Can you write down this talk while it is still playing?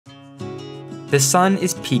The sun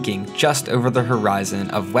is peaking just over the horizon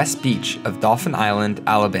of West Beach of Dauphin Island,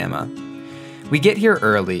 Alabama. We get here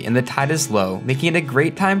early and the tide is low, making it a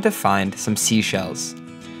great time to find some seashells.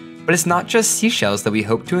 But it's not just seashells that we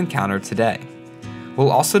hope to encounter today. We'll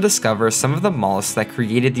also discover some of the mollusks that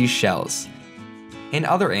created these shells, and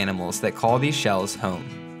other animals that call these shells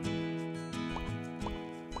home.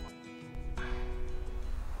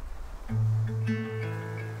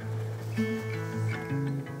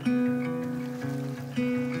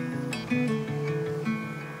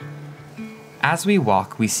 As we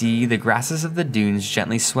walk, we see the grasses of the dunes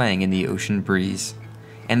gently swaying in the ocean breeze,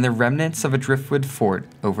 and the remnants of a driftwood fort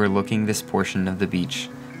overlooking this portion of the beach,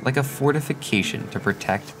 like a fortification to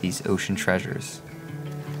protect these ocean treasures.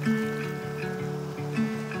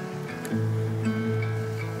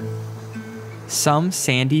 Some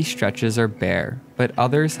sandy stretches are bare, but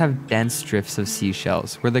others have dense drifts of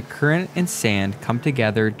seashells where the current and sand come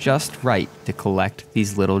together just right to collect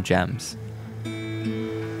these little gems.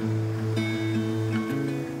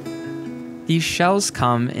 These shells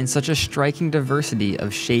come in such a striking diversity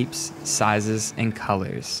of shapes, sizes, and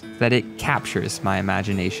colors that it captures my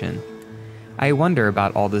imagination. I wonder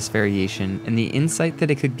about all this variation and the insight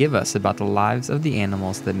that it could give us about the lives of the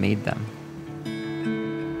animals that made them.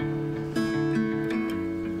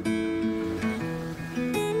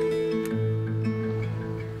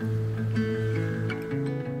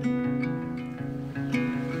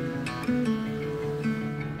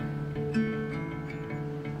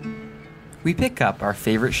 We pick up our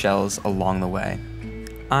favorite shells along the way.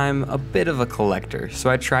 I'm a bit of a collector, so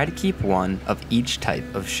I try to keep one of each type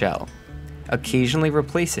of shell, occasionally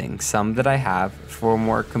replacing some that I have for a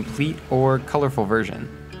more complete or colorful version.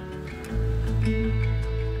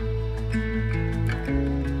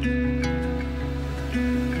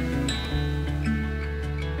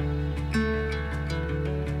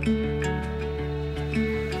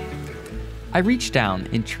 I reach down,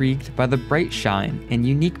 intrigued by the bright shine and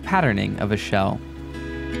unique patterning of a shell.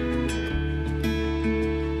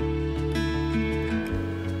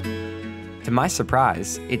 To my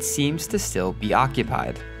surprise, it seems to still be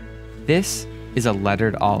occupied. This is a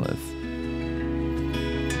lettered olive.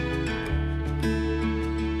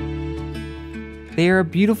 They are a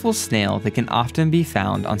beautiful snail that can often be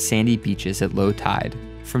found on sandy beaches at low tide,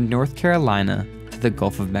 from North Carolina to the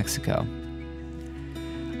Gulf of Mexico.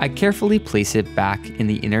 I carefully place it back in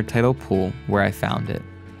the intertidal pool where I found it,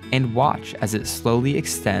 and watch as it slowly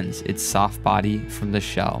extends its soft body from the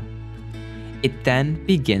shell. It then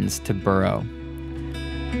begins to burrow.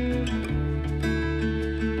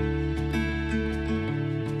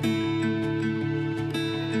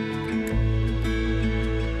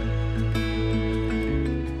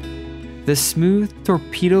 The smooth,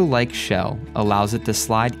 torpedo-like shell allows it to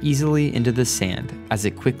slide easily into the sand as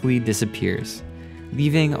it quickly disappears,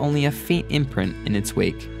 leaving only a faint imprint in its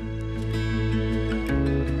wake.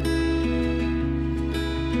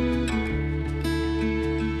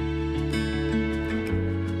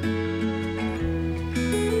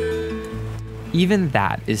 Even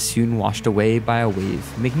that is soon washed away by a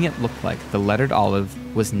wave, making it look like the lettered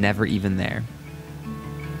olive was never even there.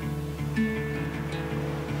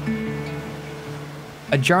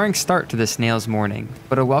 A jarring start to the snail's morning,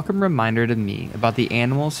 but a welcome reminder to me about the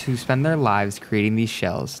animals who spend their lives creating these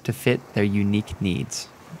shells to fit their unique needs.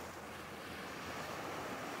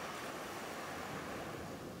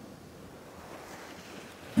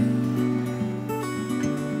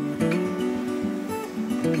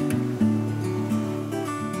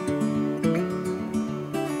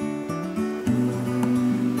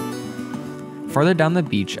 Farther down the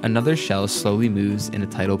beach, another shell slowly moves in a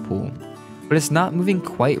tidal pool, but it's not moving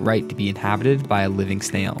quite right to be inhabited by a living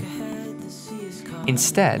snail.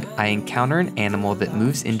 Instead, I encounter an animal that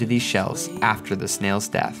moves into these shells after the snail's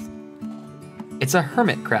death. It's a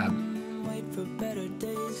hermit crab.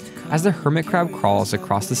 As the hermit crab crawls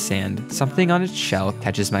across the sand, something on its shell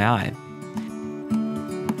catches my eye.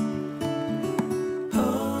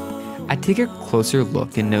 I take a closer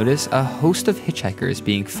look and notice a host of hitchhikers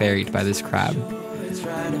being ferried by this crab.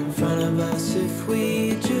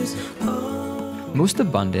 Most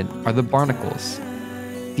abundant are the barnacles.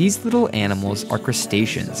 These little animals are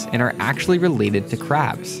crustaceans and are actually related to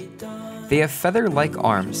crabs. They have feather-like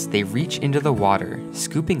arms. They reach into the water,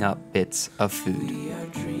 scooping up bits of food.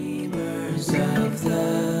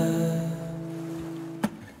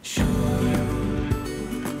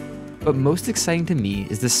 But most exciting to me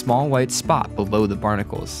is the small white spot below the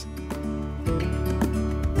barnacles.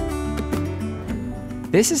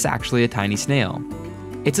 This is actually a tiny snail.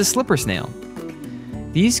 It's a slipper snail.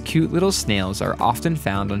 These cute little snails are often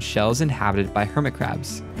found on shells inhabited by hermit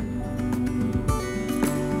crabs.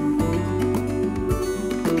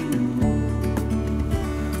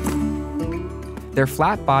 Their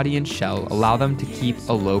flat body and shell allow them to keep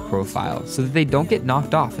a low profile so that they don't get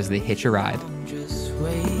knocked off as they hitch a ride.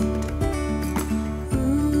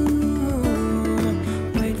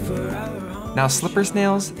 Now slipper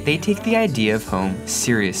snails, they take the idea of home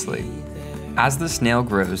seriously. As the snail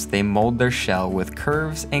grows, they mold their shell with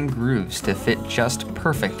curves and grooves to fit just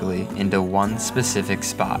perfectly into one specific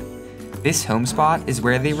spot. This home spot is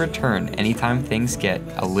where they return anytime things get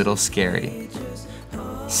a little scary.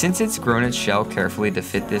 Since it's grown its shell carefully to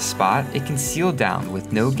fit this spot, it can seal down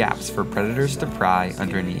with no gaps for predators to pry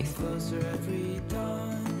underneath.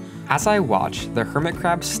 As I watch, the hermit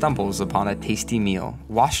crab stumbles upon a tasty meal,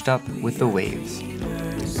 washed up with the waves.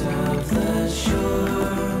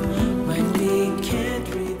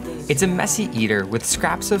 It's a messy eater with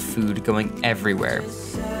scraps of food going everywhere.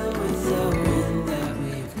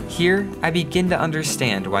 Here, I begin to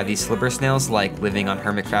understand why these slipper snails like living on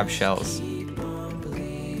hermit crab shells.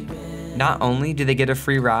 Not only do they get a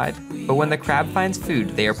free ride, but when the crab finds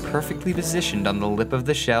food, they are perfectly positioned on the lip of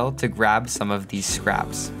the shell to grab some of these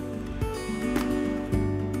scraps.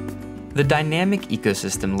 The dynamic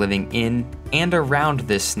ecosystem living in and around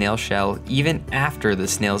this snail shell, even after the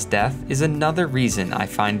snail's death, is another reason I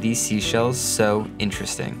find these seashells so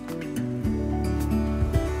interesting.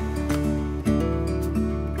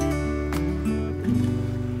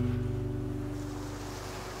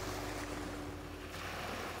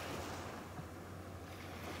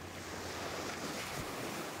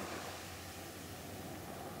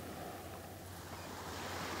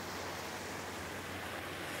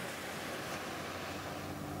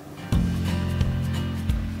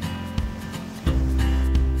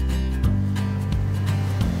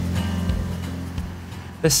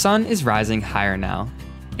 The sun is rising higher now,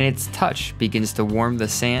 and its touch begins to warm the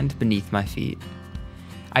sand beneath my feet.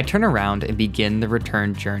 I turn around and begin the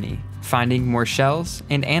return journey, finding more shells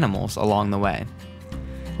and animals along the way.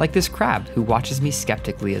 Like this crab who watches me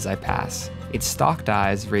skeptically as I pass, its stalked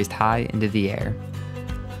eyes raised high into the air.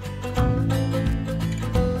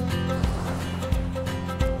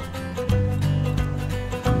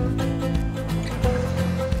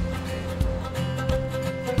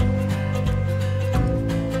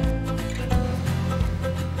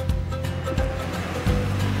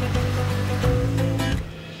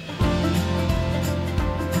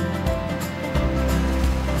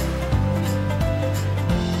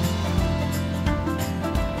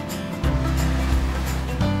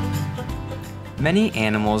 Many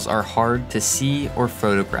animals are hard to see or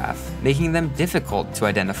photograph, making them difficult to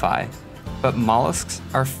identify. But mollusks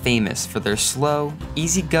are famous for their slow,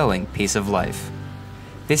 easygoing pace of life.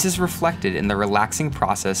 This is reflected in the relaxing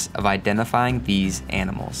process of identifying these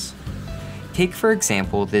animals. Take for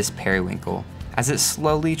example this periwinkle, as it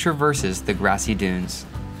slowly traverses the grassy dunes.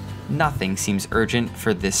 Nothing seems urgent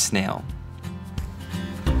for this snail.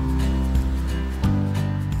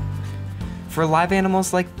 For live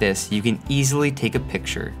animals like this, you can easily take a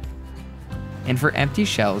picture. And for empty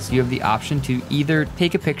shells, you have the option to either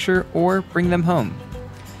take a picture or bring them home.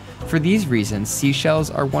 For these reasons, seashells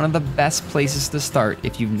are one of the best places to start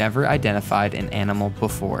if you've never identified an animal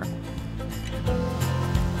before.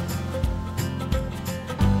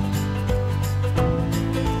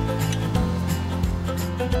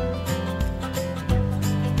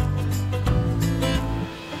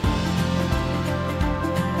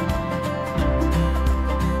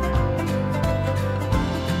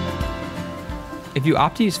 If you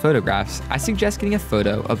opt to use photographs, I suggest getting a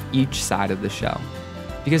photo of each side of the shell,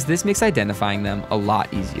 because this makes identifying them a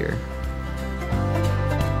lot easier.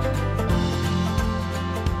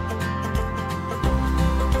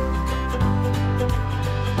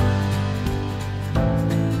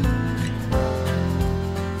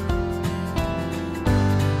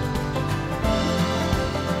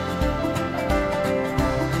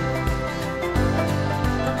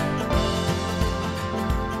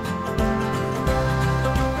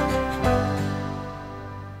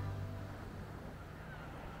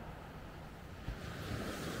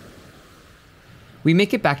 We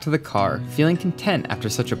make it back to the car, feeling content after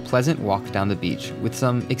such a pleasant walk down the beach with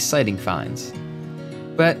some exciting finds.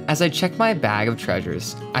 But as I check my bag of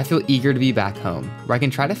treasures, I feel eager to be back home, where I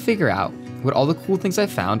can try to figure out what all the cool things I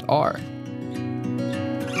found are.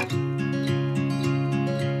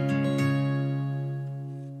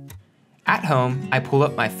 At home, I pull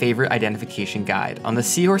up my favorite identification guide on the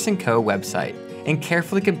Seahorse & Co. website and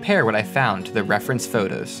carefully compare what I found to the reference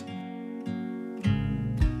photos.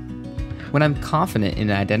 When I'm confident in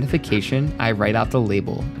an identification, I write out the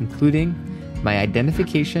label, including my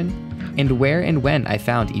identification and where and when I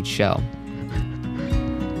found each shell.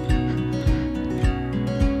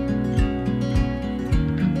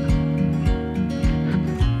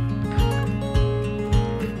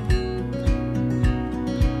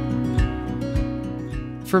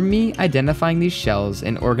 For me, identifying these shells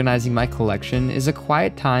and organizing my collection is a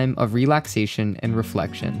quiet time of relaxation and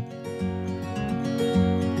reflection.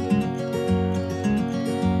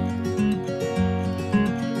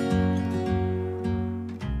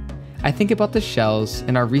 I think about the shells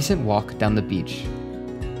in our recent walk down the beach.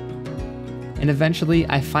 And eventually,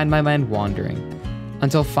 I find my mind wandering,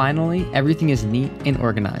 until finally everything is neat and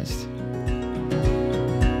organized.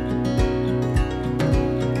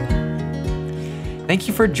 Thank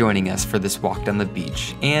you for joining us for this walk down the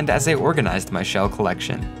beach and as I organized my shell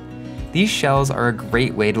collection. These shells are a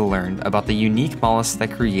great way to learn about the unique mollusks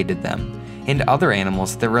that created them and other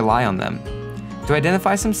animals that rely on them. To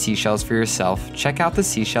identify some seashells for yourself, check out the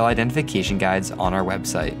seashell identification guides on our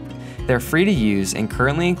website. They're free to use and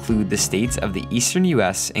currently include the states of the eastern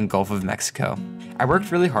US and Gulf of Mexico. I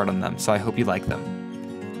worked really hard on them, so I hope you like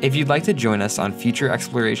them. If you'd like to join us on future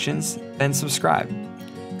explorations, then subscribe.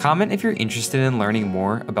 Comment if you're interested in learning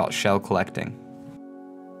more about shell collecting.